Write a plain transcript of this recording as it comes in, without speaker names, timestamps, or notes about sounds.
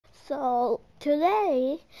So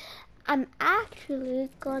today I'm actually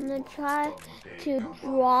gonna try to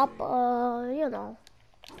drop you know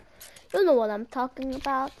what I'm talking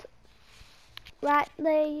about, right,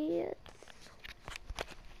 ladies?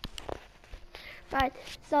 Right,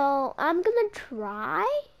 so I'm gonna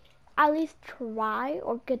at least try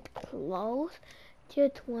or get close to a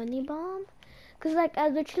 20 bomb. Cause like I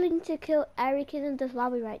literally need to kill every kid in this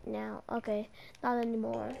lobby right now. Okay, not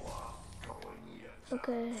anymore.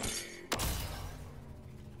 Okay.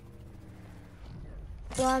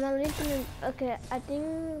 Well, I'm at least gonna, okay, I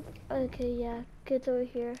think, okay, yeah, kids over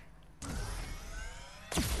here.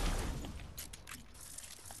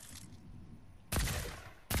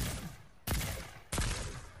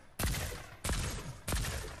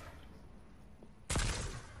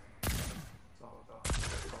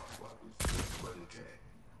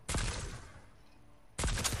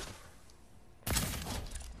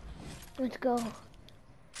 Let's go.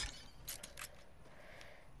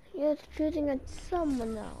 You're shooting at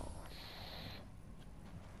someone else.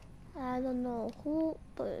 I don't know who,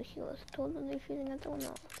 but he was totally shooting at someone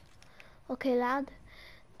else. Okay, lad.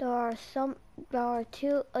 There are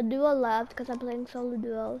a duo left because I'm playing solo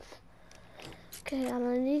duos. Okay,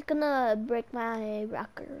 I'm at least gonna break my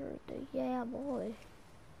record. Yeah, boy.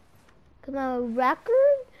 Cause my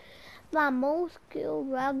record, my most kill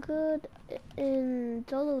record in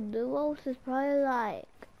solo duos is probably like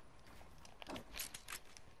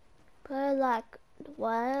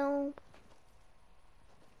 12.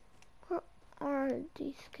 Where are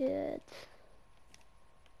these kids?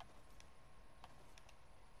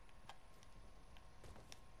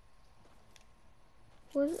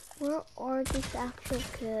 Where are these actual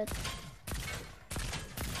kids?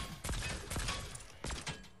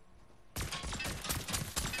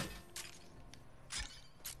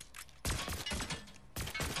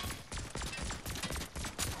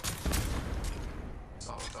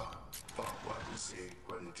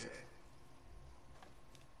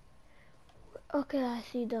 Okay, I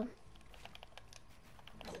see them.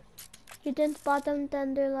 You didn't spot them,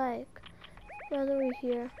 then they're like right over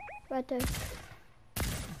here, right there.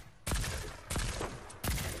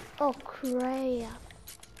 Oh crap!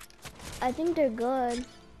 I think they're good.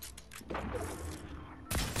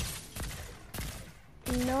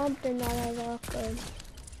 Nope, they're not all good.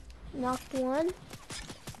 Knocked one.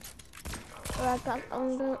 Alright,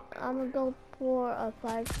 I'm gonna go for a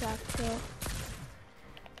 5-shot kill.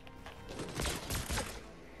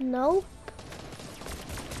 Nope.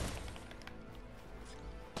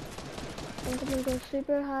 I'm gonna go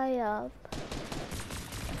super high up.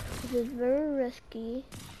 This is very risky.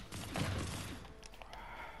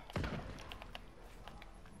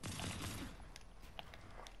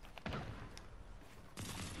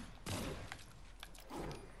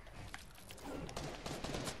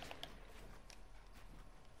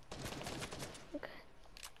 Okay.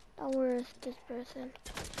 Now where is this person?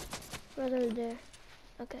 Right over there.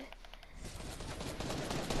 Okay.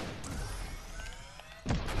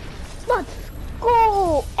 Let's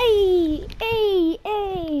go! Ay! Ay!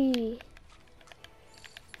 Ay!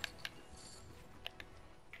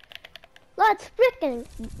 Let's freaking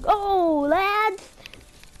go, lads!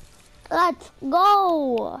 Let's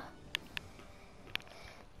go!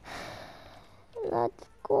 Let's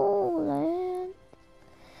go, lads!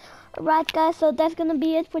 Alright guys, so that's gonna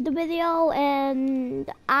be it for the video, and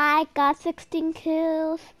I got 16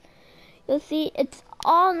 kills. You'll see it's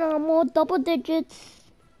all normal, double digits.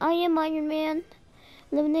 I am Iron Man,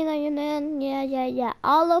 Living Iron Man, yeah,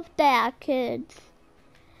 all of that, kids.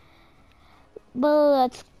 But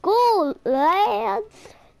let's go,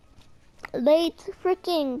 lads. Let's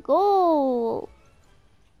freaking go.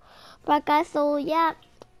 But guys, so yeah,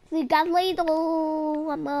 see you guys later.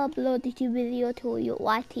 I'm gonna upload this video to your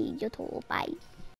YT YouTube. Bye.